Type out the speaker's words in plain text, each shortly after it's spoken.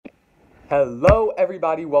Hello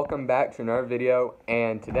everybody, welcome back to another video,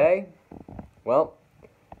 and today, well,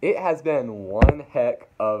 it has been one heck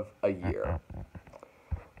of a year.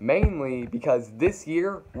 Mainly because this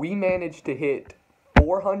year, we managed to hit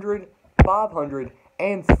 400, 500,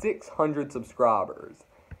 and 600 subscribers.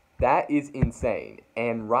 That is insane,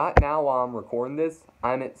 and right now while I'm recording this,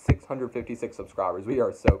 I'm at 656 subscribers. We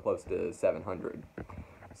are so close to 700.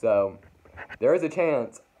 So, there is a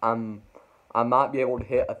chance I might be able to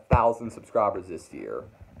hit 1,000 subscribers this year,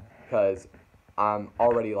 because I'm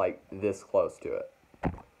already like this close to it.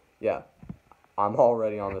 Yeah, I'm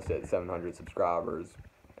already almost at 700 subscribers,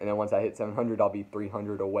 and then once I hit 700, I'll be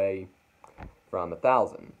 300 away from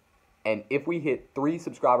 1,000. And if we hit 3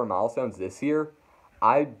 subscriber milestones this year,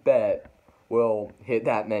 I bet we'll hit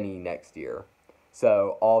that many next year.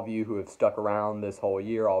 So all of you who have stuck around this whole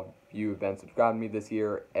year, all of you who have been subscribing to me this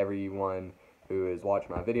year, everyone who is watching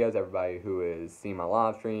my videos, everybody who is seeing my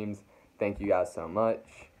live streams, thank you guys so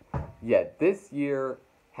much. Yeah, this year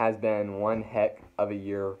has been one heck of a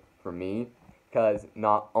year for me, because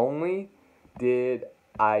not only did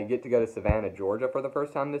I get to go to Savannah, Georgia for the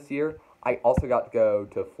first time this year, I also got to go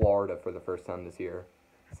to Florida for the first time this year.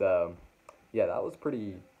 So, yeah, that was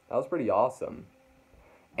pretty awesome.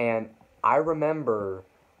 And I remember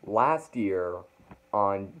last year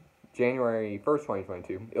on January 1st,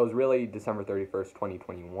 2022. It was really December 31st,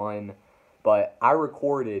 2021. But I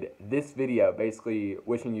recorded this video basically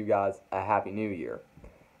wishing you guys a Happy New Year.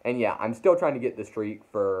 And yeah, I'm still trying to get the streak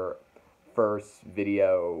for first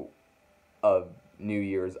video of New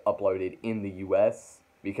Year's uploaded in the US,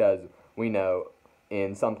 because we know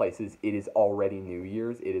in some places it is already New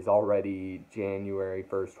Year's. It is already January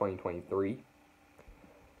 1st, 2023.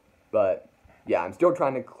 But yeah, I'm still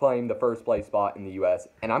trying to claim the first place spot in the US,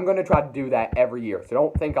 and I'm going to try to do that every year, so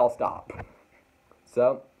don't think I'll stop.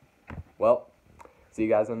 So, well, see you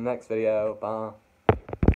guys in the next video. Bye.